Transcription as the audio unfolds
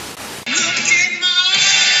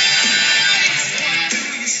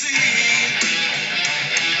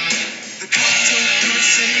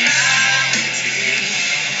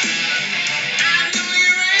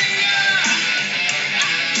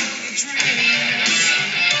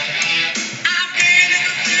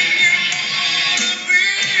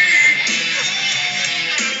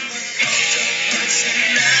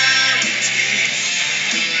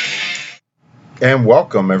And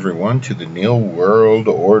welcome everyone to the Neil World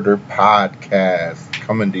Order podcast,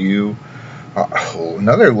 coming to you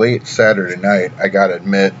another late Saturday night. I gotta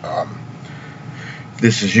admit,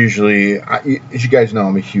 this is usually, as you guys know,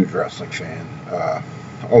 I'm a huge wrestling fan.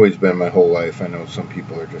 Always been my whole life. I know some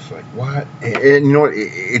people are just like, what? And you know what?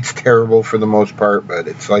 It's terrible for the most part, but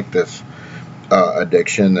it's like this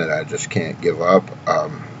addiction that I just can't give up.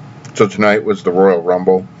 So tonight was the Royal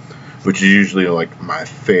Rumble, which is usually like my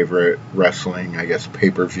favorite wrestling, I guess,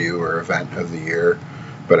 pay-per-view or event of the year.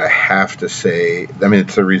 But I have to say, I mean,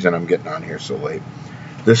 it's the reason I'm getting on here so late.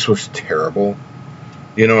 This was terrible.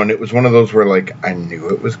 And it was one of those where, like, I knew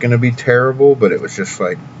it was going to be terrible, but it was just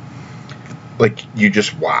like you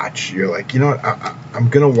just watch. You're like, you know what, I'm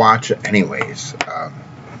going to watch it anyways.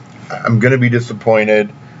 I'm going to be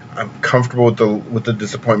disappointed. I'm comfortable with the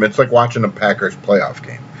disappointment. It's like watching a Packers playoff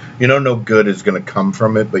game. No good is going to come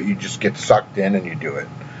from it, but you just get sucked in and you do it.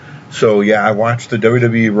 So, yeah, I watched the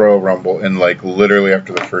WWE Royal Rumble, and, like, literally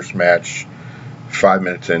after the first match, 5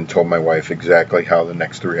 minutes in, told my wife exactly how the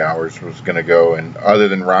next 3 hours was going to go. And other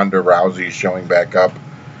than Ronda Rousey showing back up,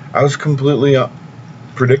 I was completely I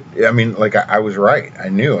was right. I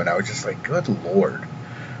knew, and I was just like, good Lord.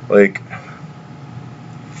 Like,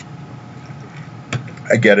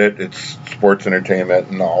 I get it. It's sports entertainment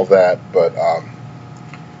and all that, but,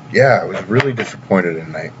 yeah, I was really disappointed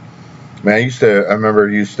tonight. Man, I remember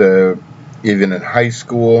even in high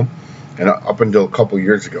school and up until a couple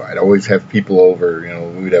years ago, I'd always have people over.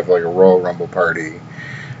 We'd have like a Royal Rumble party,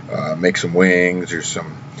 make some wings or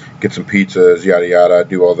get some pizzas, yada yada,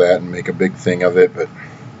 do all that and make a big thing of it. But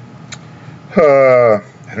I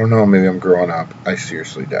don't know, maybe I'm growing up. I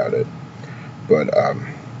seriously doubt it. But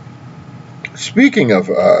speaking of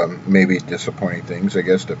maybe disappointing things, I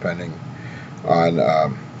guess depending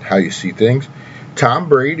on how you see things. Tom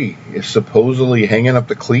Brady is supposedly hanging up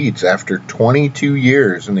the cleats after 22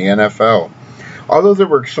 years in the NFL. Although there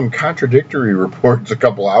were some contradictory reports a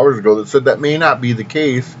couple hours ago that said that may not be the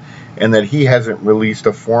case and that he hasn't released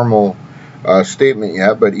a formal statement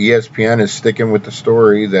yet, but ESPN is sticking with the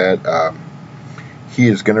story that he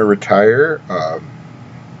is going to retire.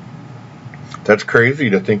 That's crazy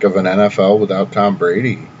to think of an NFL without Tom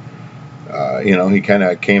Brady. He kind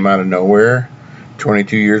of came out of nowhere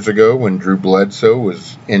 22 years ago when Drew Bledsoe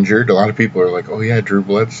was injured. A lot of people are like, oh yeah, Drew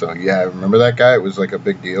Bledsoe. Yeah, I remember that guy. It was like a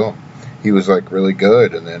big deal. He was like really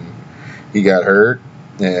good, and then he got hurt,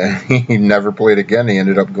 and he never played again. He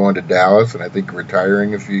ended up going to Dallas, and I think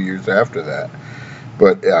retiring a few years after that.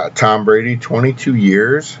 But Tom Brady, 22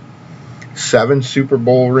 years, 7 Super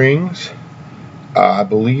Bowl rings. I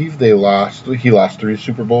believe he lost 3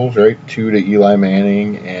 Super Bowls, right? 2 to Eli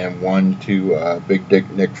Manning and 1 to Big Dick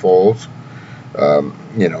Nick Foles.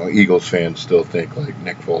 Eagles fans still think like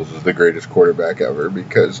Nick Foles is the greatest quarterback ever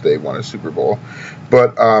because they won a Super Bowl.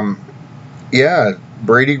 But, yeah,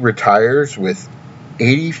 Brady retires with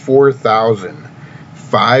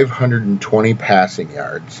 84,520 passing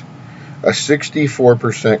yards, a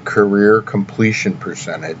 64% career completion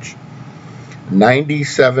percentage,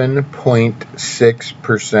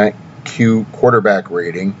 97.6% Q quarterback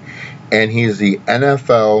rating, and he is the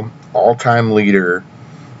NFL all-time leader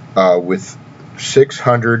with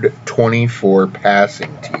 624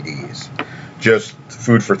 passing TDs. Just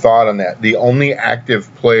food for thought on that. The only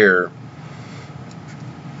active player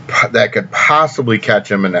that could possibly catch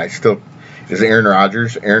him, is Aaron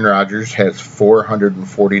Rodgers. Aaron Rodgers has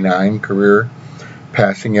 449 career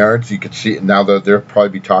passing yards. You could see it now that there'll probably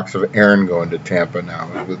be talks of Aaron going to Tampa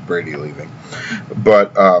now with Brady leaving.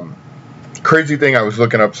 But crazy thing, I was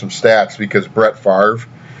looking up some stats because Brett Favre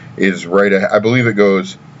is right ahead. I believe it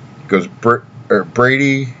goes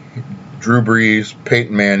Brady, Drew Brees,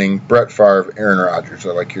 Peyton Manning, Brett Favre, Aaron Rodgers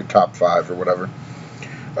are like your top 5 or whatever.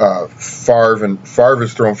 Favre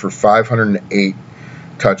has thrown for 508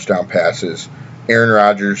 touchdown passes. Aaron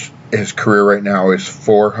Rodgers, his career right now is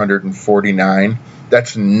 449.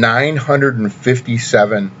 That's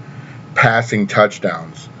 957 passing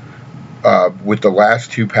touchdowns with the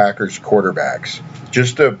last 2 Packers quarterbacks.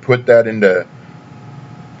 Just to put that into,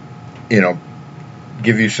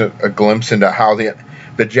 give you a glimpse into how the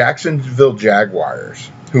Jacksonville Jaguars,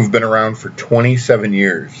 who've been around for 27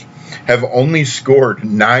 years, have only scored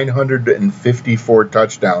 954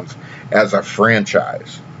 touchdowns as a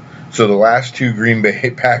franchise. So the last 2 Green Bay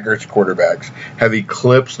Packers quarterbacks have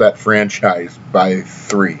eclipsed that franchise by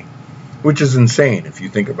 3, which is insane if you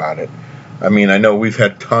think about it. I mean, I know we've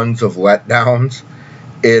had tons of letdowns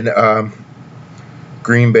in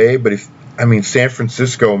Green Bay, but San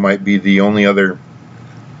Francisco might be the only other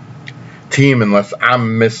team, unless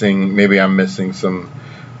maybe I'm missing some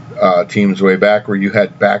teams way back where you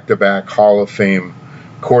had back-to-back Hall of Fame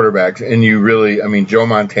quarterbacks, and you really, I mean, Joe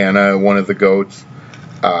Montana, one of the GOATs.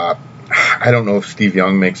 I don't know if Steve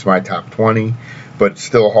Young makes my top 20, but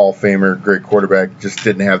still a Hall of Famer, great quarterback, just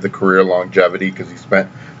didn't have the career longevity because he spent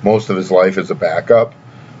most of his life as a backup.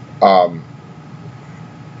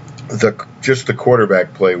 Just the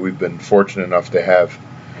quarterback play we've been fortunate enough to have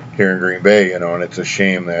here in Green Bay, and it's a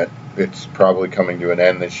shame that it's probably coming to an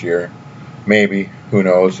end this year. Maybe, who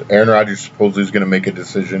knows? Aaron Rodgers supposedly is going to make a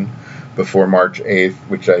decision before March 8th,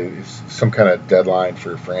 which is some kind of deadline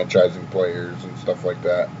for franchising players and stuff like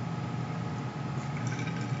that.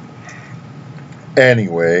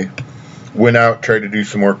 Anyway, went out, tried to do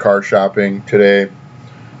some more car shopping today.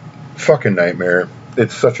 Fucking nightmare.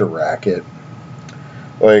 It's such a racket.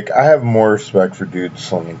 Like, I have more respect for dudes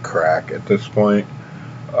slinging crack at this point.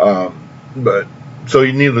 But, so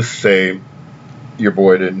needless to say, your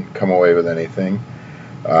boy didn't come away with anything.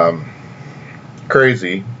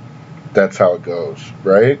 Crazy. That's how it goes,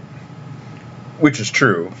 right? Which is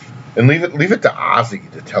true. And leave it to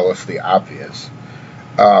Ozzy to tell us the obvious.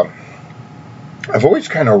 I've always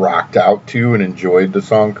kind of rocked out to and enjoyed the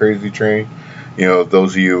song Crazy Train.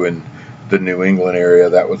 Those of you in the New England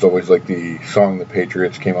area, that was always like the song the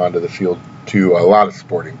Patriots came onto the field to. A lot of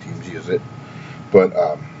sporting teams use it. But,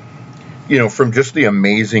 from just the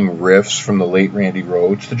amazing riffs from the late Randy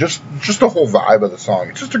Rhoads to just the whole vibe of the song,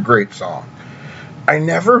 it's just a great song. I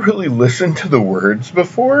never really listened to the words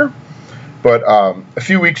before, but a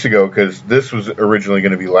few weeks ago, because this was originally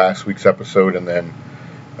going to be last week's episode, and then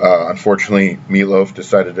unfortunately Meatloaf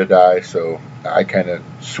decided to die, so I kind of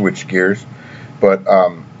switched gears. But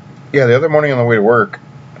the other morning on the way to work,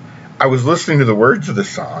 I was listening to the words of the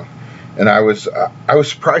song, and I was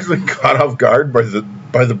surprisingly caught off guard by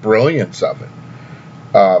the brilliance of it.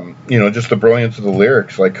 Just the brilliance of the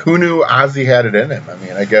lyrics. Like, who knew Ozzy had it in him? I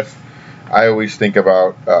mean, I guess I always think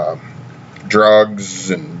about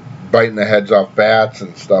drugs and biting the heads off bats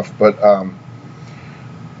and stuff, but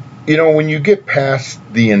when you get past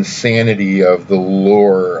the insanity of the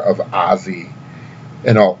lore of Ozzy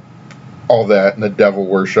and all that, and the devil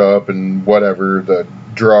worship and whatever, the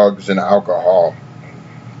drugs and alcohol,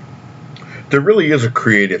 there really is a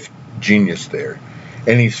creative genius there,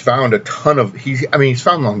 and he's found he's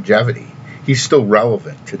found longevity. He's still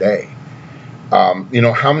relevant today.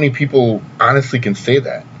 How many people honestly can say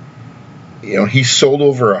that? He's sold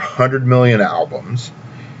over 100 million albums.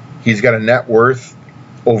 He's got a net worth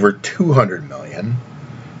over 200 million.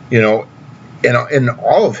 In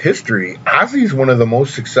all of history, Ozzy's one of the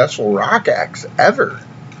most successful rock acts ever,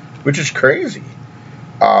 which is crazy.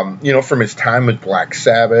 From his time with Black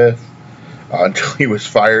Sabbath until he was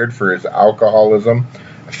fired for his alcoholism.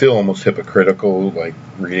 I feel almost hypocritical, like,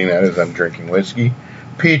 reading that as I'm drinking whiskey.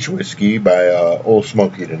 Peach Whiskey by Old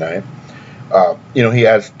Smoky tonight. He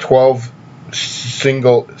has 12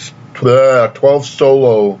 solo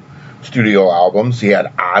studio albums. He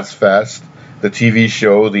had Ozfest, the TV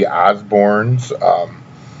show, The Osbournes.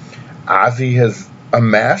 Ozzy has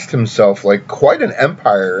amassed himself like quite an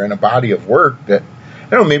empire and a body of work that, I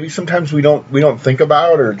don't know, maybe sometimes we don't think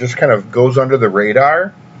about, or just kind of goes under the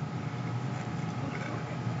radar.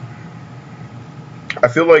 I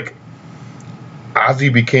feel like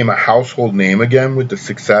Ozzy became a household name again with the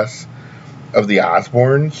success of the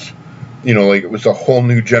Osbournes. Like, it was a whole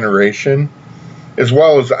new generation. As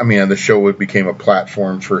well as, the show became a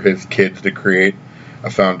platform for his kids to create a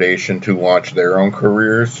foundation to launch their own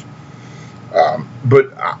careers.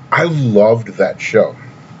 But I loved that show.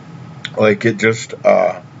 Like, it just,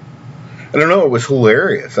 I don't know, it was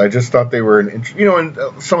hilarious. I just thought they were,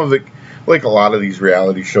 and some of it, like a lot of these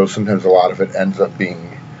reality shows, sometimes a lot of it ends up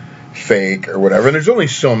being fake or whatever. And there's only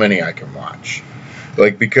so many I can watch.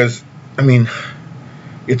 Like, because,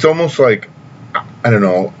 it's almost like, I don't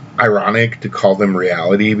know, ironic to call them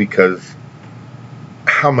reality, because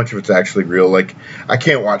how much of it's actually real? Like, I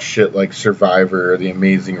can't watch shit like Survivor, The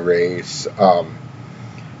Amazing Race,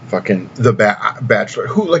 fucking The Bachelor.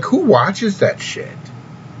 Who watches that shit?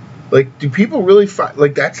 Like, do people really find,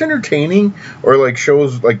 like, that's entertaining? Or, like,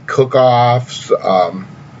 shows like Cook-Offs,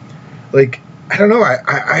 like, I don't know,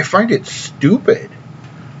 I find it stupid.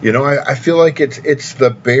 I feel like it's the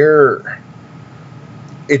bare,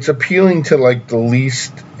 it's appealing to, like, the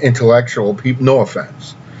least intellectual people. No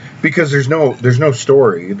offense, because there's no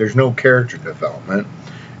story, there's no character development.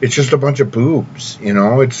 It's just a bunch of boobs.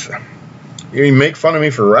 It's, you make fun of me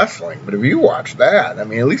for wrestling, but if you watch that, at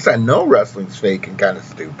least I know wrestling's fake and kind of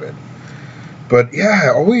stupid. But yeah, I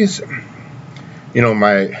always,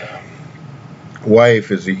 my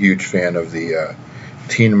wife is a huge fan of the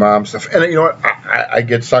Teen Mom stuff, and I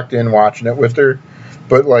get sucked in watching it with her.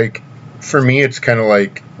 But like for me, it's kind of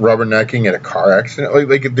like rubbernecking at a car accident.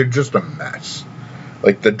 Like they're just a mess.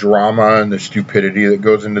 Like the drama and the stupidity that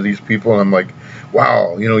goes into these people, and I'm like,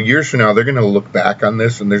 wow, years from now they're gonna look back on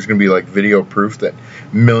this, and there's gonna be like video proof that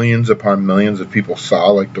millions upon millions of people saw,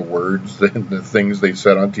 like the words, the things they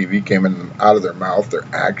said on TV came out of their mouth, their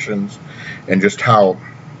actions, and just how,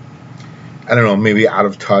 I don't know, maybe out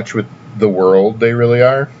of touch with the world they really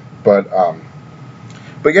are. But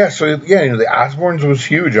yeah, so yeah, the Osbournes was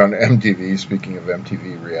huge on MTV. Speaking of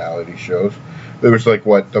MTV reality shows, there was like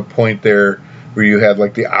the point there where you had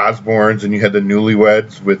like the Osbournes and you had the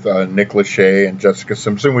Newlyweds with Nick Lachey and Jessica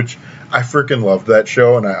Simpson, which I freaking loved that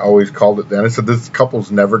show, and I always called it then. I said this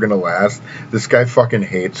couple's never gonna last. This guy fucking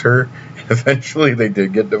hates her. Eventually, they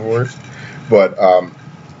did get divorced, but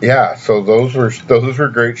yeah. So those were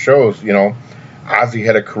great shows. Ozzy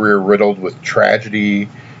had a career riddled with tragedy,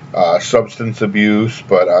 substance abuse,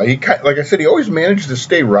 but like I said, he always managed to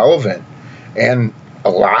stay relevant and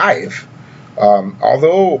alive.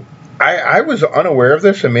 Although I was unaware of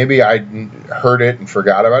this, and maybe I heard it and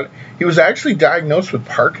forgot about it. He was actually diagnosed with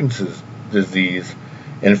Parkinson's disease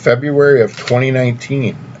in February of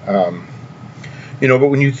 2019. But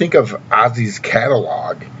when you think of Ozzy's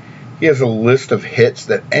catalog, he has a list of hits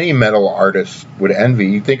that any metal artist would envy.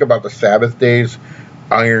 You think about the Sabbath days,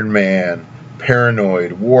 Iron Man,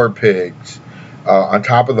 Paranoid, War Pigs, on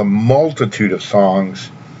top of the multitude of songs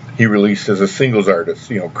he released as a singles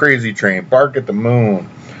artist. Crazy Train, Bark at the Moon,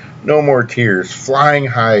 No More Tears, Flying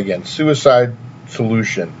High Again, Suicide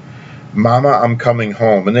Solution, Mama, I'm Coming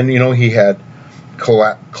Home. And then, he had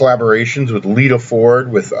collaborations with Lita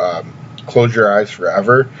Ford with Close Your Eyes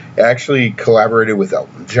Forever. He actually collaborated with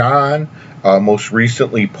Elton John, most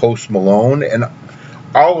recently Post Malone, and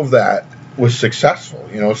all of that was successful,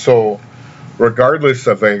 so regardless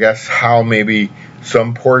of, I guess, how maybe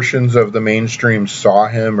some portions of the mainstream saw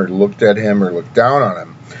him or looked at him or looked down on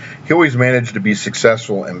him, he always managed to be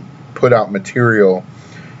successful and put out material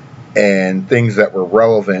and things that were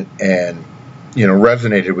relevant and,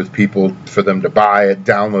 resonated with people for them to buy it,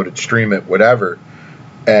 download it, stream it, whatever,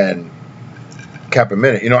 and kept a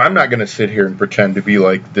minute. I'm not going to sit here and pretend to be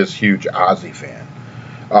like this huge Ozzy fan.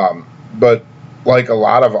 But like a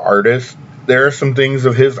lot of artists, there are some things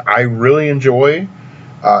of his I really enjoy,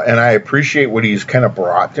 and I appreciate what he's kind of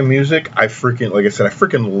brought to music. Like I said, I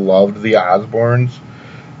freaking loved the Osbournes.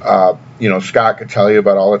 Scott could tell you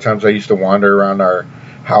about all the times I used to wander around our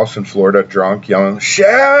house in Florida drunk, yelling,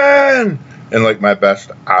 Sharon! In like my best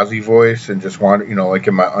Ozzy voice, and just wander, like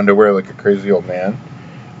in my underwear like a crazy old man.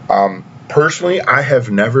 Personally, I have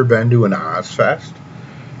never been to an Ozfest.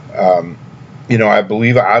 I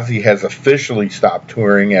believe Ozzy has officially stopped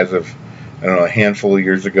touring as of, a handful of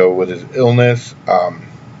years ago with his illness.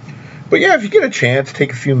 But yeah, if you get a chance,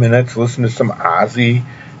 take a few minutes, listen to some Ozzy.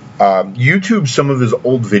 YouTube some of his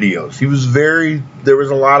old videos. There was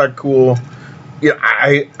a lot of cool,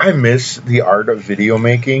 I miss the art of video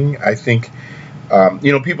making. I think,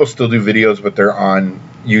 people still do videos, but they're on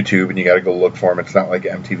YouTube and you got to go look for them. It's not like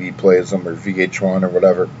MTV plays them or VH1 or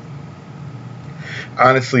whatever.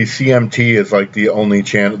 Honestly, CMT is like the only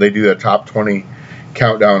channel. They do a top 20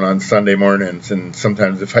 countdown on Sunday mornings, and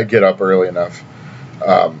sometimes if I get up early enough,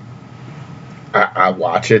 I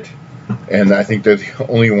watch it, and I think they're the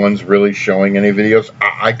only ones really showing any videos.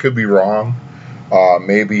 I could be wrong.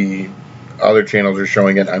 Maybe other channels are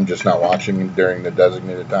showing it. I'm just not watching during the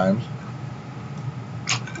designated times.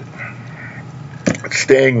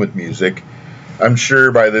 Staying with music, I'm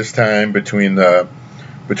sure by this time between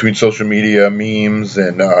social media memes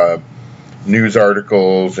and news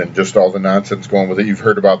articles and just all the nonsense going with it, you've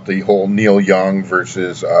heard about the whole Neil Young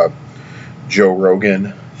versus Joe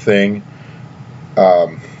Rogan thing.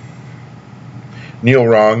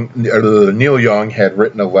 Neil Young had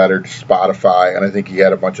written a letter to Spotify, and I think he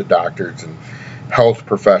had a bunch of doctors and health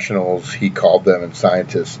professionals, he called them, and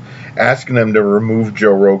scientists, asking them to remove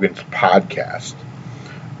Joe Rogan's podcast,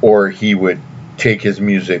 or he would take his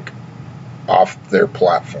music off their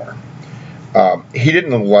platform. He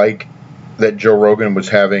didn't like that Joe Rogan was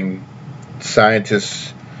having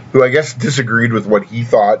scientists who I guess disagreed with what he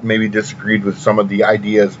thought, maybe disagreed with some of the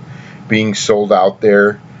ideas being sold out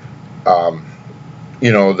there.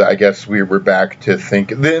 I guess we were back to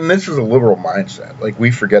think, and this is a liberal mindset. Like, we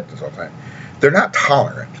forget this all the time. They're not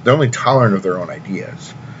tolerant. They're only tolerant of their own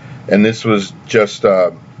ideas. And this was just,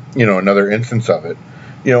 another instance of it.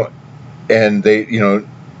 And they,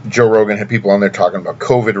 Joe Rogan had people on there talking about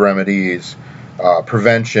COVID remedies,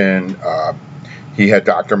 prevention. He had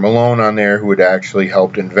Dr. Malone on there, who had actually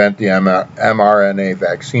helped invent the mRNA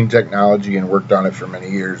vaccine technology and worked on it for many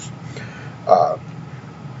years.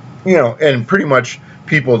 And pretty much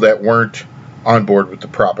people that weren't on board with the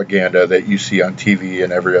propaganda that you see on TV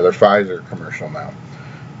and every other Pfizer commercial now.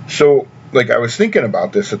 So, like, I was thinking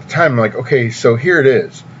about this at the time. I'm like, okay, so here it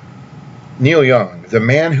is. Neil Young, the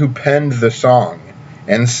man who penned the song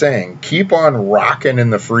and sang "Keep on Rockin' in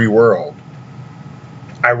the Free World,"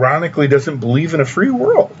 ironically doesn't believe in a free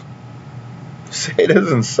world. Say it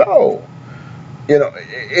isn't so.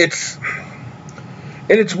 It's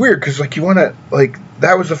weird because, like, you want to, like,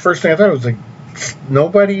 that was the first thing I thought. It was like,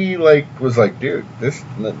 nobody, like, was like, dude, this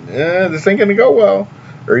ain't gonna go well,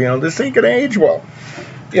 or this ain't gonna age well.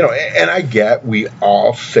 And I get we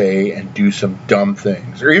all say and do some dumb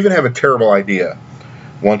things, or even have a terrible idea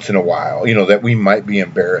once in a while, that we might be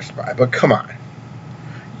embarrassed by. But come on,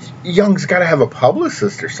 Young's got to have a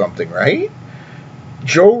publicist or something, right?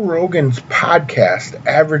 Joe Rogan's podcast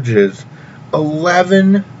averages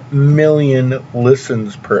 11 million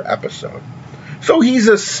listens per episode. So he's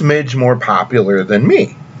a smidge more popular than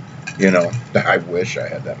me. I wish I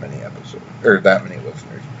had that many episodes, or that many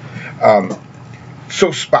listeners. So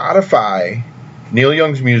Spotify, Neil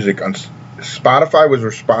Young's music on Spotify was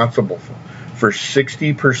responsible for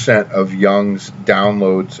 60% of Young's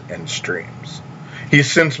downloads and streams. He's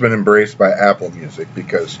since been embraced by Apple Music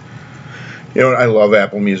because, I love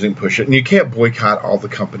Apple Music, push it. And you can't boycott all the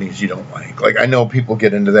companies you don't like. Like, I know people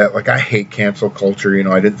get into that. Like, I hate cancel culture.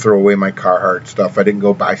 I didn't throw away my Carhartt stuff. I didn't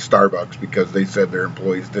go buy Starbucks because they said their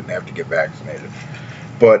employees didn't have to get vaccinated.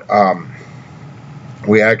 But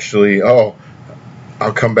we actually, I'll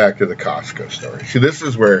come back to the Costco story. See, this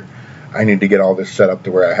is where I need to get all this set up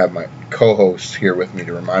to where I have my co-hosts here with me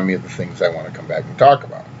to remind me of the things I want to come back and talk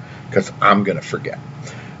about, because I'm going to forget.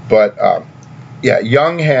 But,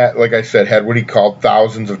 Young had, like I said, had what he called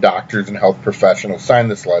thousands of doctors and health professionals sign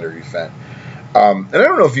this letter he sent. And I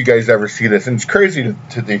don't know if you guys ever see this, and it's crazy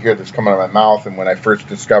to hear this come out of my mouth. And when I first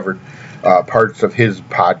discovered parts of his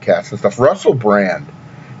podcast and stuff, Russell Brand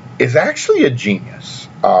is actually a genius.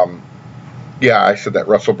 I said that.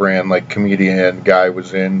 Russell Brand, like, comedian guy,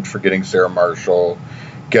 was in Forgetting Sarah Marshall,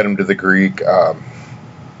 Get Him to the Greek. I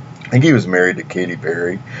think he was married to Katy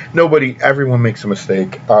Perry. Everyone makes a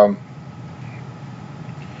mistake.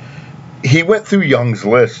 He went through Young's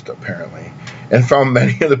list, apparently, and found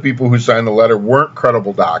many of the people who signed the letter weren't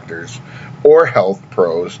credible doctors or health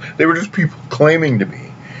pros. They were just people claiming to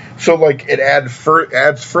be. So, like, it adds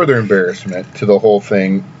further embarrassment to the whole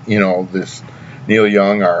thing, this Neil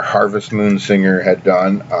Young, our Harvest Moon singer, had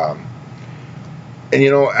done.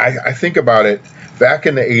 I think about it. Back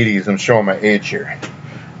in the 80s, I'm showing my age here,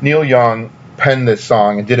 Neil Young penned this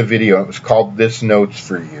song and did a video. It was called "This Note's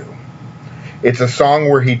for You." It's a song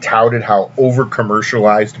where he touted how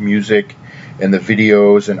over-commercialized music and the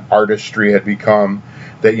videos and artistry had become,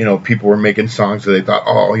 that, people were making songs that they thought,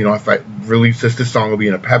 if I release this song will be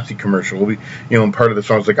in a Pepsi commercial. It'll be, and part of the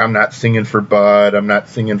song's like, I'm not singing for Bud, I'm not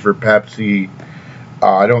singing for Pepsi,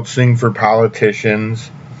 I don't sing for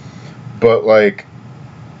politicians. But, like,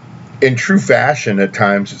 in true fashion, at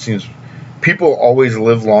times, it seems people always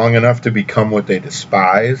live long enough to become what they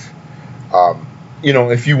despise.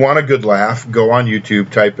 If you want a good laugh, go on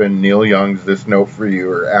YouTube, type in Neil Young's "This Note for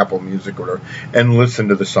You" or Apple Music or whatever, and listen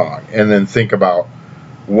to the song. And then think about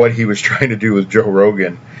what he was trying to do with Joe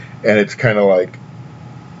Rogan. And it's kind of like,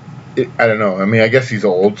 I don't know. I mean, I guess he's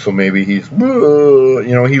old, so maybe he's, he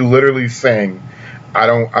literally sang,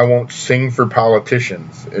 I won't sing for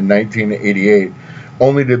politicians in 1988,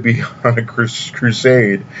 only to be on a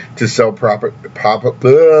crusade to sell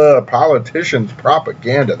politicians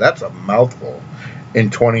propaganda. That's a mouthful in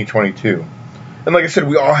 2022. And like I said,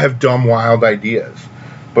 we all have dumb, wild ideas.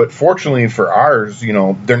 But fortunately for ours,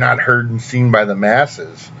 they're not heard and seen by the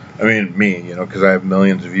masses. I mean, me, because I have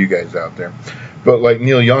millions of you guys out there. But, like,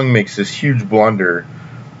 Neil Young makes this huge blunder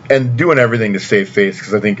and doing everything to save face,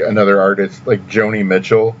 because I think another artist, like Joni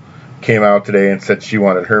Mitchell, came out today and said she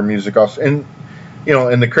wanted her music also. And,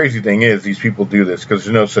 and the crazy thing is, these people do this because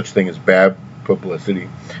there's no such thing as bad publicity.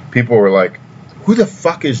 People were like, who the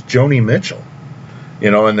fuck is Joni Mitchell?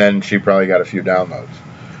 And then she probably got a few downloads.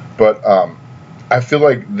 But I feel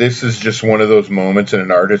like this is just one of those moments in an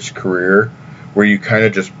artist's career where you kind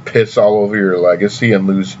of just piss all over your legacy and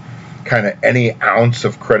lose kind of any ounce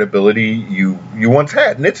of credibility you once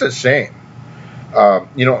had. And it's a shame.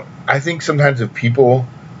 I think sometimes if people,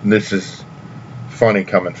 and this is funny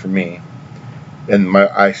coming from me, and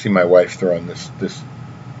I see my wife throwing this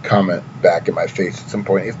comment back in my face at some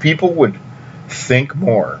point, if people would think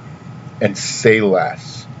more and say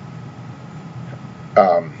less,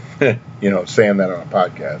 saying that on a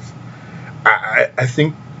podcast, I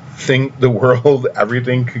think the world,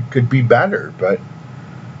 everything could be better. But,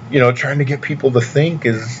 trying to get people to think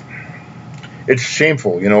is, it's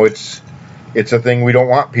shameful. It's a thing we don't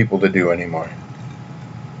want people to do anymore.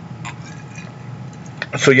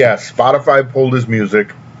 So yeah, Spotify pulled his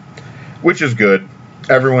music, which is good.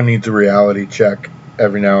 Everyone needs a reality check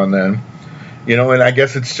every now and then. And I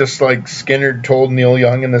guess it's just like Skinner told Neil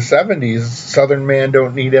Young in the 70s, Southern man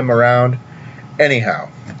don't need him around anyhow.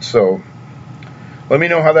 So let me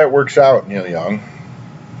know how that works out, Neil Young.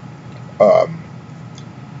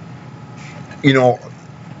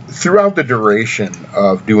 Throughout the duration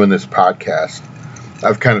of doing this podcast,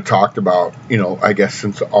 I've kind of talked about, I guess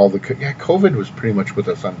since all COVID was pretty much with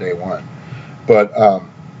us on day one, but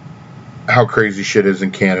how crazy shit is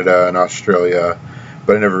in Canada and Australia,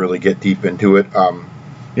 but I never really get deep into it. A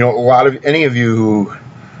lot of any of you who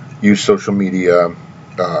use social media,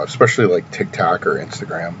 especially like TikTok or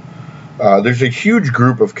Instagram, there's a huge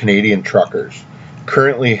group of Canadian truckers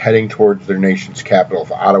currently heading towards their nation's capital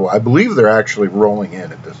of Ottawa. I believe they're actually rolling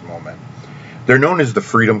in at this moment. They're known as the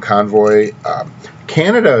Freedom Convoy.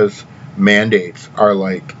 Canada's mandates are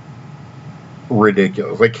like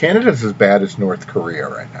ridiculous. Like Canada's as bad as North Korea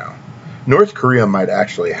right now. North Korea might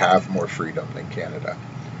actually have more freedom than Canada.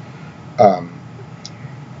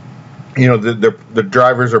 The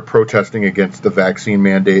drivers are protesting against the vaccine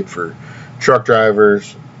mandate for truck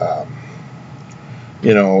drivers.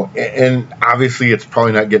 And obviously it's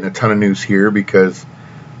probably not getting a ton of news here because,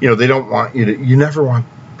 they don't want you never want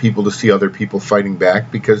people to see other people fighting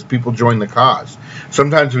back because people join the cause.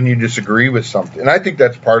 Sometimes when you disagree with something, and I think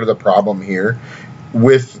that's part of the problem here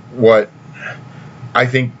with what I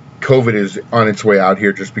think COVID is on its way out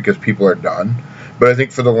here just because people are done. But I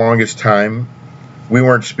think for the longest time, we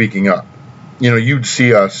weren't speaking up. You'd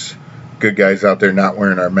see us good guys out there not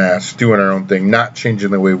wearing our masks, doing our own thing, not changing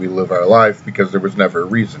the way we live our life because there was never a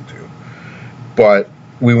reason to. But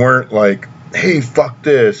we weren't like, hey, fuck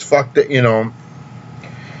this, fuck that,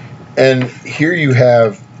 And here you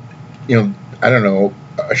have, I don't know,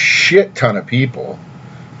 a shit ton of people.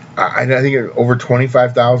 I think over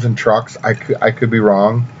 25,000 trucks. I could be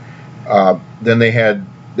wrong. Then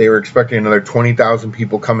they were expecting another 20,000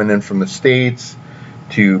 people coming in from the States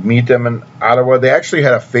to meet them in Ottawa. They actually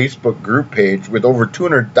had a Facebook group page with over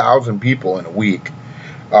 200,000 people in a week.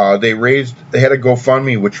 They had a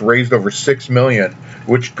GoFundMe which raised over $6 million.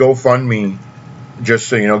 Which GoFundMe, just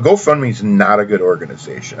so you know, GoFundMe is not a good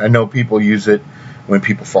organization. I know people use it when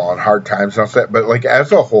people fall on hard times and all that, but like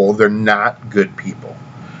as a whole, they're not good people.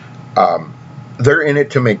 They're in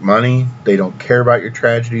it to make money. They don't care about your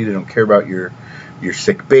tragedy. They don't care about your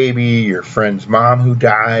sick baby, your friend's mom who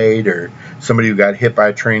died, or somebody who got hit by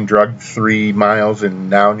a train, drugged 3 miles, and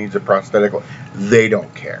now needs a prosthetic. They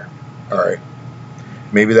don't care. All right.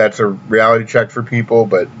 Maybe that's a reality check for people,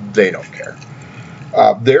 but they don't care.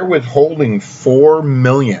 They're withholding $4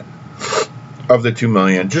 million of the $2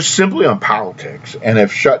 million just simply on politics, and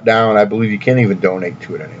have shut down. I believe you can't even donate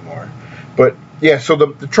to it anymore. But yeah, so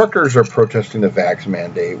the truckers are protesting the vax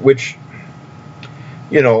mandate, which,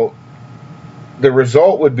 the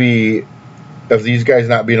result would be of these guys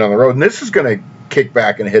not being on the road, and this is going to kick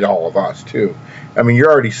back and hit all of us too. I mean, you're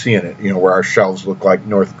already seeing it, where our shelves look like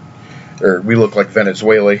we look like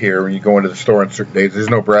Venezuela here when you go into the store on certain days. There's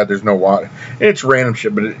no bread, there's no water, and it's random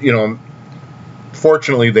shit. But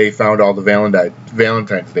fortunately, they found all the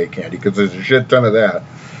Valentine's Day candy because there's a shit ton of that.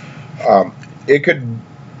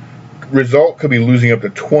 Result could be losing up to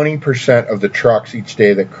 20% of the trucks each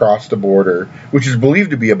day that cross the border, which is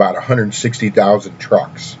believed to be about 160,000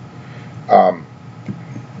 trucks.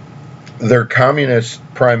 Their communist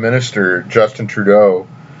prime minister, Justin Trudeau,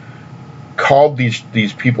 called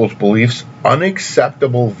these people's beliefs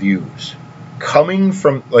unacceptable views. Coming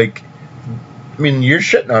from, you're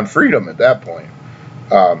shitting on freedom at that point.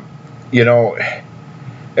 And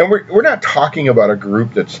we're not talking about a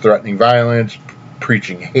group that's threatening violence,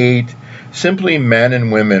 preaching hate, simply men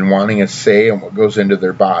and women wanting a say in what goes into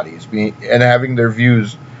their bodies, and having their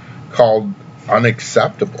views called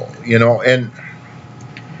unacceptable, and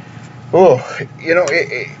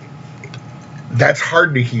that's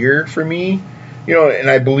hard to hear for me, and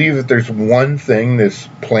I believe that there's one thing this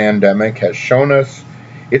pandemic has shown us,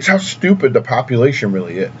 it's how stupid the population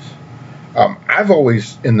really is. I've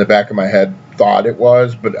always, in the back of my head, thought it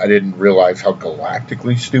was, but I didn't realize how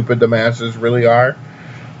galactically stupid the masses really are.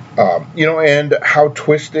 And how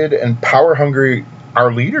twisted and power hungry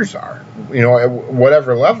our leaders are, at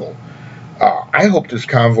whatever level. I hope this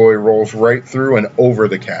convoy rolls right through and over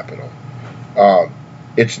the Capitol.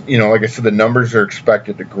 It's, like I said, the numbers are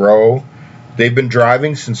expected to grow. They've been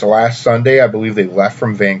driving since last Sunday. I believe they left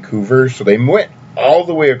from Vancouver, so they went all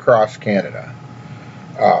the way across Canada.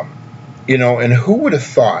 And who would have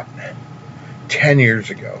thought 10 years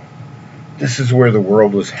ago this is where the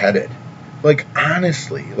world was headed. Like,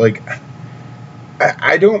 honestly, like,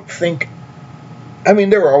 I don't think, I mean,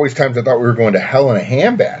 there were always times I thought we were going to hell in a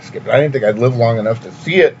handbasket, but I didn't think I'd live long enough to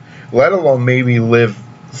see it, let alone maybe live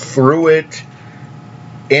through it,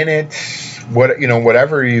 in it,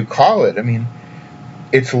 whatever you call it. I mean,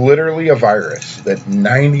 it's literally a virus that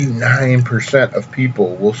 99% of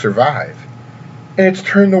people will survive. And it's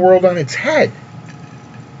turned the world on its head.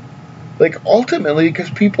 Like, ultimately, because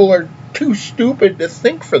people are too stupid to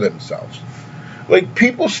think for themselves. Like,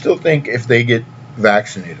 people still think if they get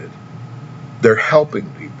vaccinated, they're helping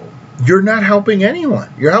people. You're not helping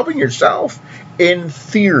anyone. You're helping yourself. In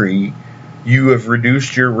theory, you have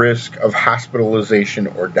reduced your risk of hospitalization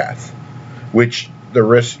or death, which the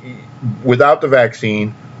risk, without the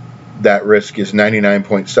vaccine, that risk is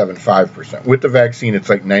 99.75%. With the vaccine, it's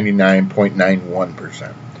like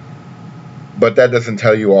 99.91%. But that doesn't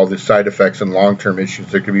tell you all the side effects and long-term issues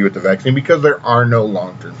there could be with the vaccine, because there are no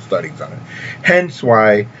long-term studies on it. Hence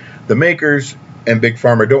why the makers and Big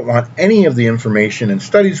Pharma don't want any of the information and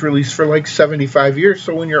studies released for like 75 years,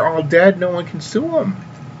 so when you're all dead, no one can sue them.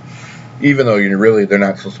 Even though they're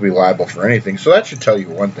not supposed to be liable for anything. So that should tell you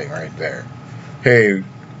one thing right there. Hey,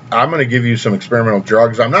 I'm going to give you some experimental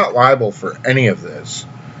drugs. I'm not liable for any of this.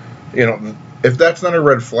 If that's not a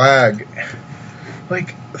red flag,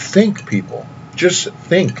 like, think, people. Just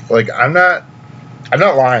think. Like, I'm not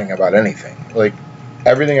lying about anything. Like,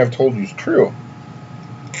 everything I've told you is true.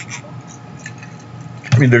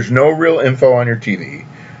 I mean, there's no real info on your TV,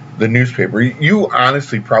 the newspaper. You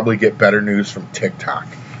honestly probably get better news from TikTok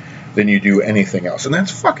than you do anything else. And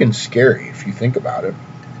that's fucking scary if you think about it.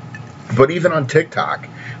 But even on TikTok,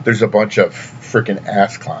 there's a bunch of freaking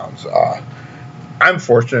ass clowns. I'm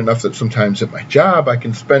fortunate enough that sometimes at my job I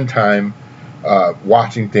can spend time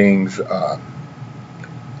watching things,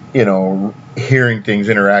 hearing things,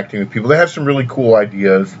 interacting with people. They have some really cool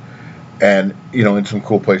ideas and, in some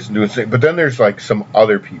cool places to do it. But then there's like some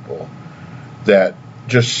other people that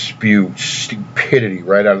just spew stupidity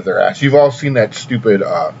right out of their ass. You've all seen that stupid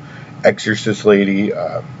exorcist lady.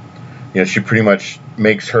 She pretty much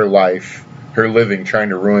makes her living trying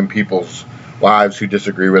to ruin people's lives who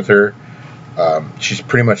disagree with her. She's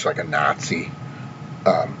pretty much like a Nazi.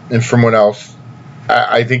 And from what else,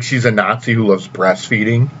 I think she's a Nazi who loves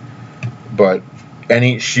breastfeeding. But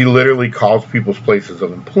she literally calls people's places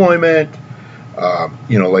of employment,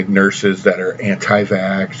 like nurses that are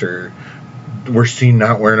anti-vax or were seen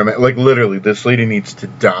not wearing a mask. Like, literally, this lady needs to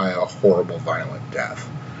die a horrible, violent death.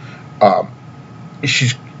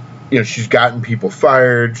 She's gotten people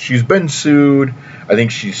fired. She's been sued. I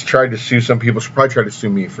think she's tried to sue some people. She'll probably try to sue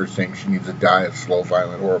me for saying she needs to die a slow,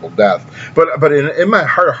 violent, horrible death. But in my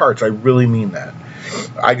heart of hearts, I really mean that.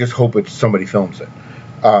 I just hope somebody films it.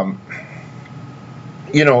 And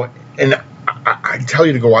I tell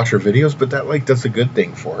you to go watch her videos, but that like does a good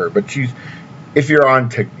thing for her. But if you're on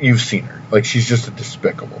TikTok, you've seen her. Like, she's just a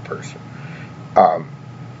despicable person.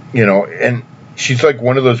 And she's like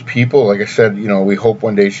one of those people, like I said, we hope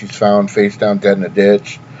one day she's found face down dead in a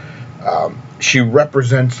ditch. She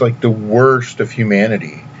represents like the worst of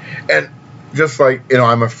humanity. And just like,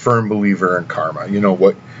 I'm a firm believer in karma.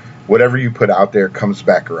 Whatever you put out there comes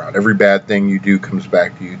back around. Every bad thing you do comes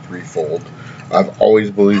back to you threefold. I've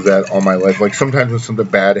always believed that all my life. Like, sometimes when something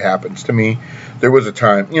bad happens to me, there was a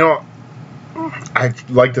time, I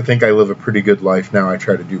like to think I live a pretty good life now. I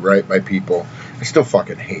try to do right by people. I still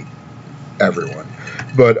fucking hate everyone.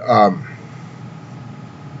 But,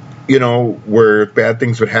 where bad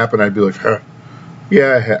things would happen, I'd be like,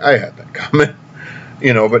 yeah, I had that coming.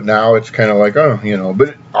 But now it's kind of like,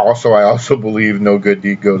 but I also believe no good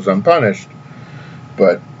deed goes unpunished.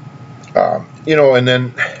 But, and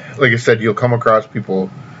then, like I said, you'll come across people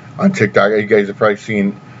on TikTok. You guys have probably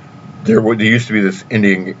seen, there used to be this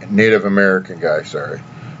Native American guy,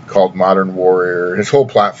 called Modern Warrior. His whole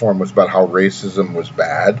platform was about how racism was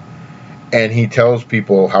bad. And he tells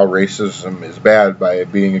people how racism is bad by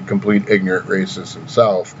being a complete ignorant racist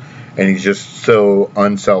himself. And he's just so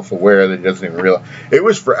unself-aware that he doesn't even realize. It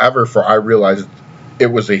was forever before I realized it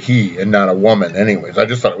was a he and not a woman anyways. I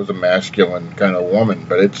just thought it was a masculine kind of woman.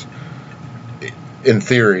 But it's, in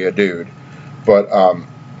theory, a dude. But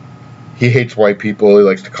he hates white people. He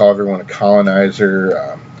likes to call everyone a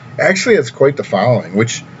colonizer. Actually, it's quite the following,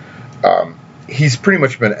 which he's pretty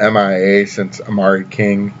much been MIA since Amari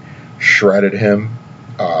King shredded him.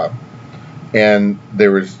 And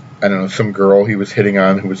there was, I don't know, some girl he was hitting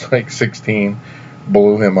on who was like 16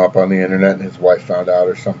 blew him up on the internet, and his wife found out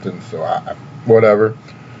or something. So whatever.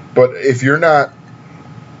 But if you're not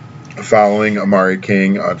following Amari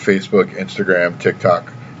King on Facebook, Instagram,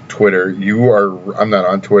 TikTok, Twitter, I'm not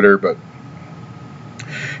on Twitter, but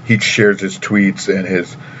he shares his tweets and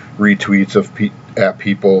his retweets of at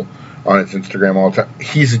people on his Instagram all the time.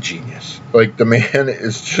 He's a genius. Like, the man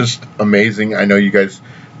is just amazing. I know you guys,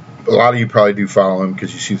 a lot of you probably do follow him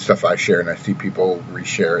because you see the stuff I share and I see people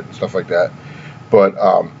reshare it and stuff like that. But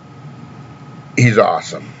he's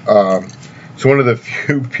awesome. It's one of the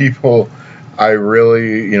few people I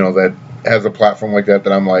really, that has a platform like that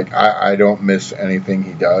I'm like, I don't miss anything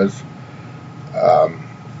he does.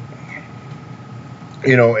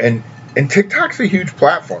 And TikTok's a huge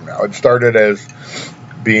platform now. It started as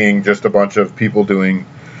being just a bunch of people doing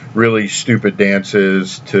really stupid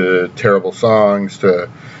dances to terrible songs to,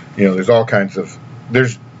 there's all kinds of,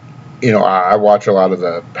 I watch a lot of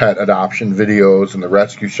the pet adoption videos and the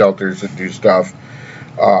rescue shelters that do stuff.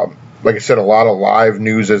 Like I said, a lot of live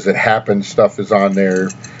news as it happens stuff is on there.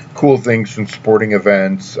 Cool things from sporting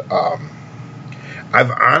events.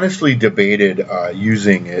 I've honestly debated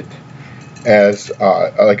using it as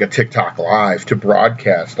like a TikTok live to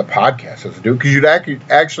broadcast a podcast as a do, because you'd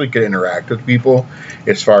actually could interact with people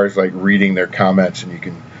as far as like reading their comments, and you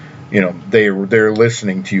can, they're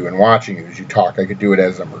listening to you and watching you as you talk. I could do it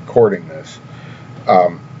as I'm recording this.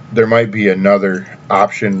 There might be another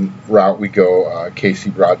option route we go. Casey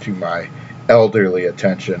brought to my elderly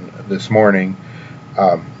attention this morning,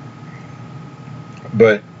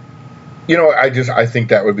 but I think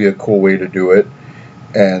that would be a cool way to do it.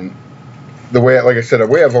 And the way, like I said, the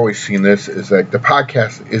way I've always seen this is like the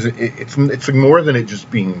podcast it's more than it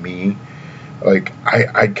just being me. Like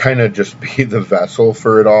I kind of just be the vessel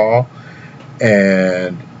for it all,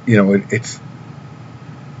 and it's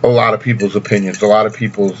a lot of people's opinions, a lot of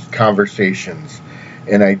people's conversations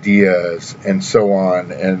and ideas and so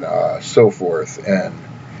on and so forth. And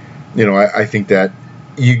I think that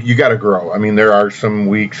you got to grow. I mean, there are some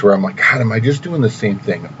weeks where I'm like, God, am I just doing the same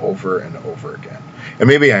thing over and over again? And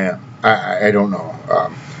maybe I am. I don't know.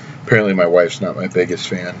 Apparently my wife's not my biggest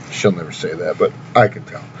fan. She'll never say that, but I can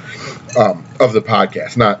tell. Of the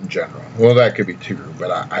podcast, not in general. Well, that could be true, but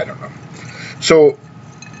I don't know. So,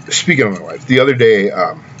 speaking of my wife, the other day,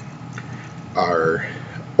 our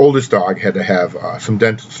oldest dog had to have some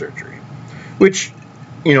dental surgery, which,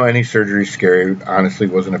 any surgery is scary. Honestly,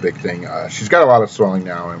 wasn't a big thing. She's got a lot of swelling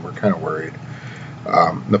now, and we're kind of worried.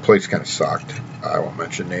 The place kind of sucked. I won't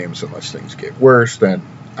mention names unless things get worse. Then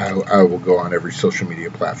I will go on every social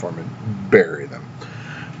media platform and bury them.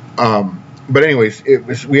 But anyways,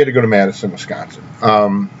 we had to go to Madison, Wisconsin.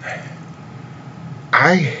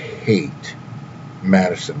 I hate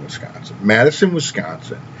Madison, Wisconsin. Madison,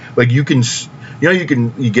 Wisconsin. Like you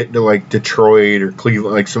get to like Detroit or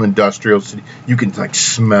Cleveland, like some industrial city. You can like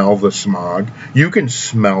smell the smog. You can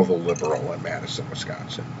smell the liberal in Madison,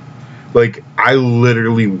 Wisconsin. Like I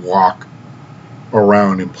literally walk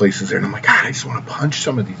around in places there and I'm like, God, I just want to punch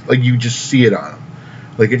some of these. Like you just see it on them.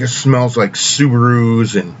 Like it just smells like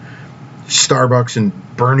Subarus and Starbucks and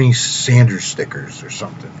Bernie Sanders stickers or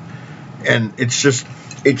something. And it's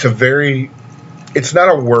not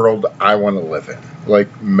a world I want to live in,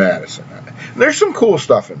 like Madison. There's some cool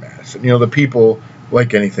stuff in Madison. The people,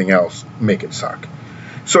 like anything else, make it suck.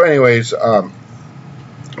 So anyways,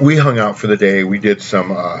 we hung out for the day. We did some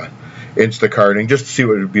Instacarting just to see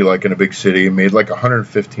what it would be like in a big city. It made like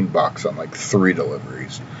 $115 on like 3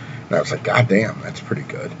 deliveries. And I was like, God damn, that's pretty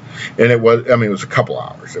good. And it was a couple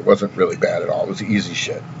hours. It wasn't really bad at all. It was easy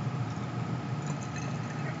shit.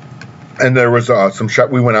 And there was some shop.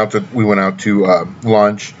 We went out to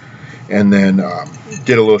lunch, and then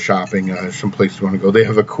did a little shopping. There's some places we want to go. They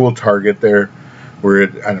have a cool Target there, where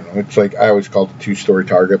I don't know. It's like I always call it a 2-story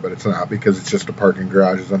Target, but it's not because it's just a parking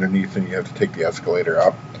garage is underneath, and you have to take the escalator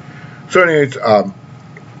up. So, anyways,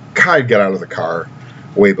 Kai got out of the car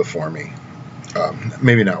way before me.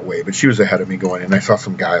 Maybe not way, but she was ahead of me going, and I saw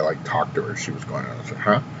some guy like talk to her. She was going, and I was like,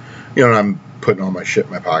 huh? And I'm putting all my shit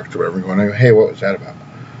in my pockets or whatever, and going, hey, what was that about?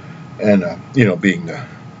 And, being the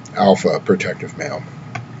alpha protective male.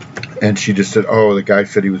 And she just said, oh, the guy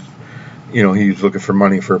said he was looking for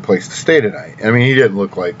money for a place to stay tonight. I mean, he didn't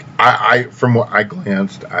look like, from what I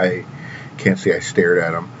glanced, I can't say I stared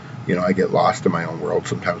at him. I get lost in my own world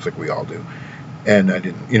sometimes like we all do. And I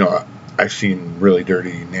didn't, I've seen really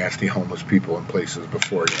dirty, nasty homeless people in places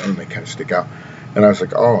before, and they kind of stick out. And I was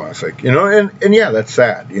like, and yeah, that's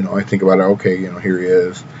sad. I think about it, okay, here he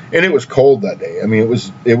is. And it was cold that day. I mean,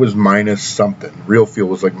 it was minus something. Real fuel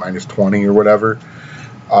was like minus 20 or whatever.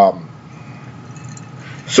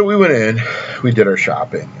 So we went in, we did our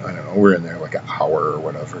shopping. I don't know, we're in there like an hour or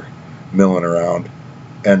whatever, milling around.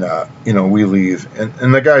 And, we leave,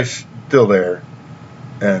 and the guy's still there.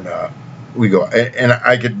 And we go,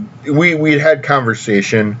 and we'd had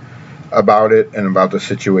conversation about it and about the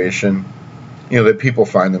situation. that people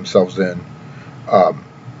find themselves in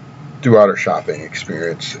throughout our shopping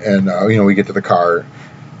experience. And we get to the car,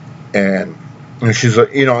 and she's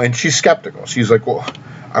like, and she's skeptical. She's like, well,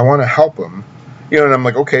 I want to help him, and I'm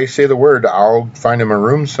like, okay, say the word. I'll find him a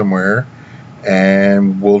room somewhere,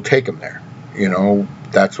 and we'll take him there.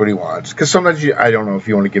 That's what he wants. Because sometimes I don't know if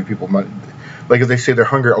you want to give people money. Like if they say they're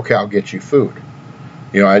hungry, okay, I'll get you food.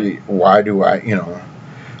 Why do I,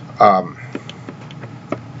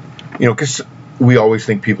 because we always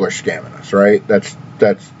think people are scamming us, right? That's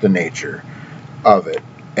the nature of it.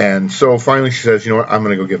 And so finally she says, you know what, I'm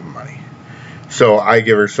going to go give him money. So I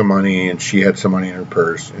give her some money, and she had some money in her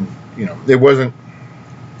purse, and it wasn't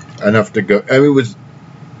enough to go. I mean,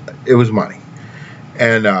 it was money,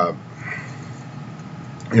 and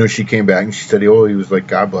she came back and she said, oh, he was like,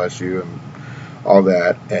 God bless you, and all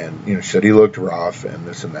that, and she said he looked rough and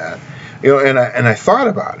this and that, and I thought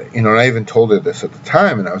about it, and I even told her this at the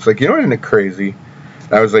time, and I was like, isn't it crazy?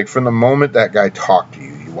 And I was like, from the moment that guy talked to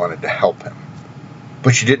you, you wanted to help him,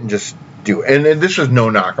 but you didn't just do it. And this was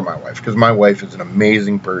no knock on my wife, because my wife is an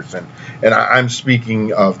amazing person, and I'm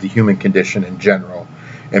speaking of the human condition in general,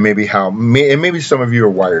 and maybe maybe some of you are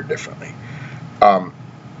wired differently.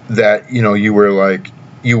 That you were like,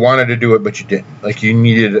 you wanted to do it, but you didn't. Like you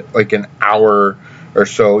needed like an hour or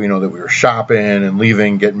so, that we were shopping and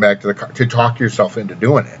leaving, getting back to the car to talk yourself into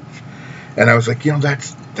doing it. And I was like,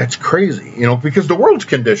 that's crazy, because the world's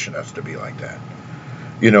conditioned us to be like that.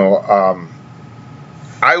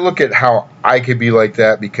 I look at how I could be like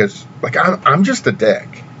that because, like, I'm just a dick.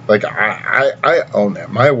 Like, I own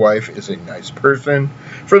that. My wife is a nice person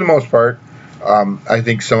for the most part. I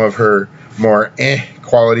think some of her more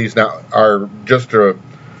qualities now are just a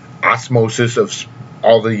osmosis of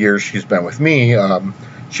all the years she's been with me.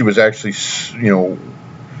 She was actually,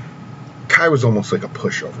 Kai was almost like a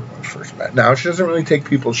pushover when we first met. Now, she doesn't really take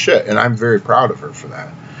people's shit, and I'm very proud of her for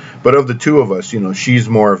that. But of the two of us, she's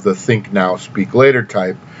more of the think now, speak later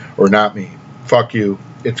type, or not me. Fuck you.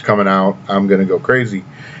 It's coming out. I'm going to go crazy.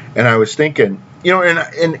 And I was thinking,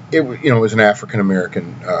 and it was an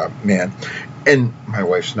African-American man, and my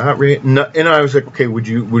wife's not right. And I was like, okay, would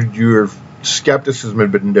your skepticism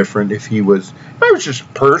have been different if he was, I was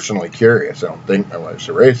just personally curious. I don't think my wife's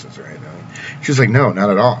a racist or anything. She's like, no,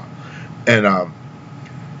 not at all. And I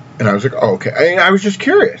was like, oh, okay. I was just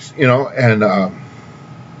curious, and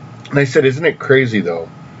I said, isn't it crazy, though?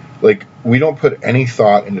 Like, we don't put any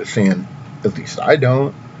thought into saying, at least I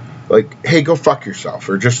don't, like, hey, go fuck yourself.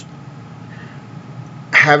 Or just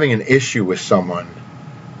having an issue with someone,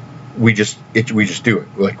 we just do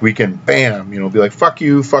it. Like, we can, bam, be like, fuck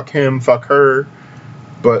you, fuck him, fuck her.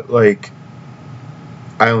 But, like,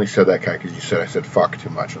 I only said that, Kai, because you said I said fuck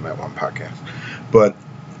too much on that one podcast. But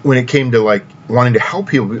when it came to, like, wanting to help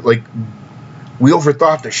people, like, we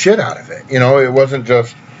overthought the shit out of it. It wasn't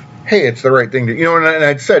just, hey, it's the right thing to, and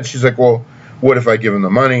I'd said, she's like, well, what if I give him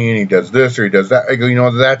the money and he does this or he does that? I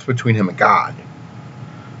go, that's between him and God.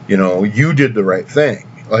 You did the right thing.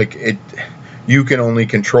 Like, you can only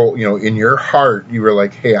control, in your heart, you were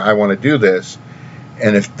like, hey, I want to do this.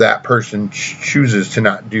 And if that person chooses to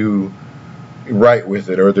not do right with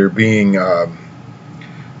it, or they're being,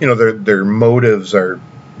 their motives are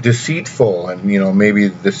deceitful, and, maybe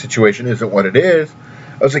the situation isn't what it is,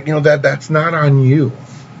 I was like, that's not on you.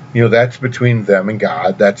 That's between them and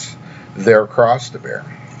God. That's their cross to bear.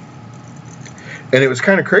 And it was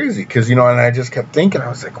kind of crazy because, and I just kept thinking, I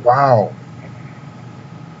was like, wow.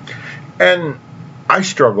 And I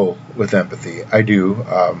struggle with empathy. I do.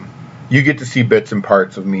 You get to see bits and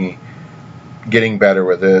parts of me getting better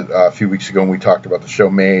with it. A few weeks ago when we talked about the show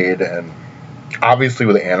Made, and obviously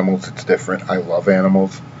with animals, it's different. I love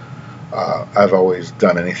animals. I've always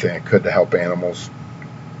done anything I could to help animals.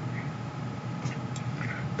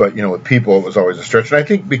 But, with people, it was always a stretch. And I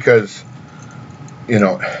think because, you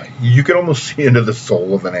can almost see into the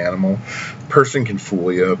soul of an animal. Person can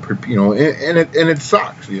fool you, and it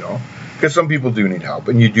sucks, because some people do need help,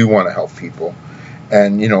 and you do want to help people.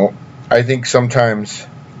 And, I think sometimes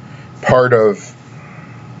part of,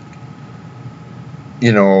 I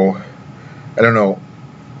don't know,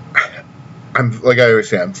 I'm, like I always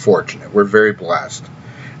say, I'm fortunate. We're very blessed.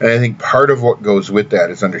 And I think part of what goes with that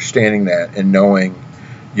is understanding that and knowing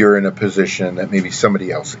you're in a position that maybe somebody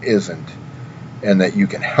else isn't, and that you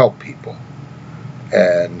can help people.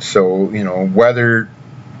 And so, whether,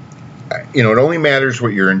 it only matters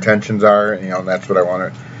what your intentions are, and that's what I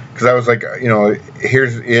want to, because I was like,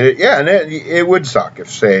 here's it, yeah, and it would suck if,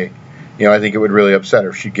 say, I think it would really upset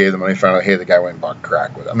her if she gave the money and found out, hey, the guy went and bought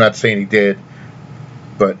crack with it. I'm not saying he did,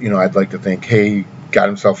 but, I'd like to think, hey, he got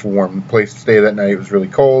himself a warm place to stay that night. It was really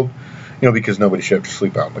cold, because nobody should have to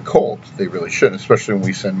sleep out in the cold. They really shouldn't, especially when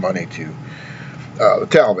we send money to the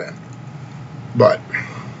Taliban. But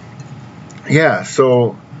yeah,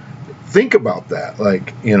 so think about that.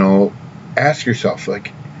 Like, ask yourself,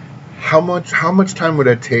 like, how much time would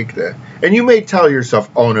it take that? And you may tell yourself,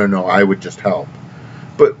 oh no, I would just help.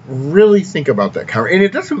 But really think about that. And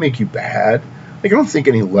it doesn't make you bad. Like, I don't think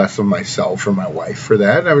any less of myself or my wife for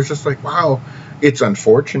that. And I was just like, wow, it's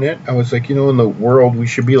unfortunate. I was like, in the world we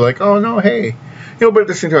should be like, oh no, hey, but at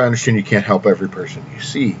the same time, I understand you can't help every person you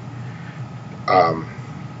see. But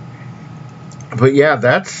yeah,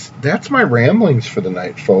 that's my ramblings for the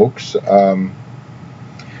night, folks.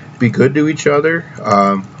 Be good to each other.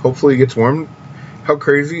 Hopefully it gets warm. How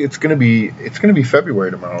crazy it's gonna be! It's gonna be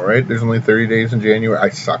February tomorrow, right? There's only 30 days in January. I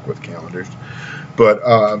suck with calendars, but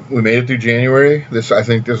we made it through January. I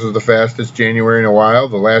think this was the fastest January in a while.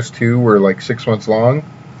 The last two were like 6 months long.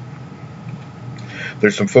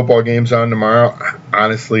 There's some football games on tomorrow.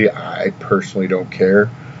 Honestly, I personally don't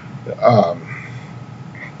care.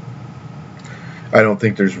 I don't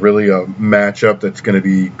think there's really a matchup that's going to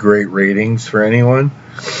be great ratings for anyone.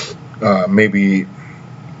 Maybe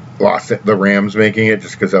the Rams making it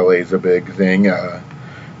just because LA is a big thing.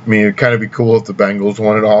 It'd kind of be cool if the Bengals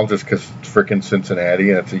won it all just because it's freaking Cincinnati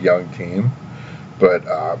and it's a young team. But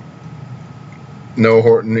no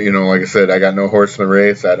Horton, like I said, I got no horse in the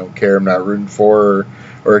race. I don't care. I'm not rooting for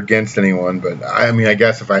or against anyone. But I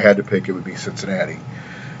guess if I had to pick, it would be Cincinnati.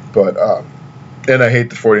 But and I hate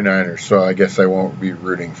the 49ers, so I guess I won't be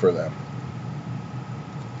rooting for them.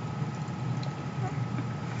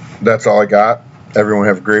 That's all I got. Everyone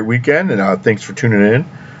have a great weekend, and thanks for tuning in.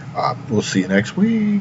 We'll see you next week.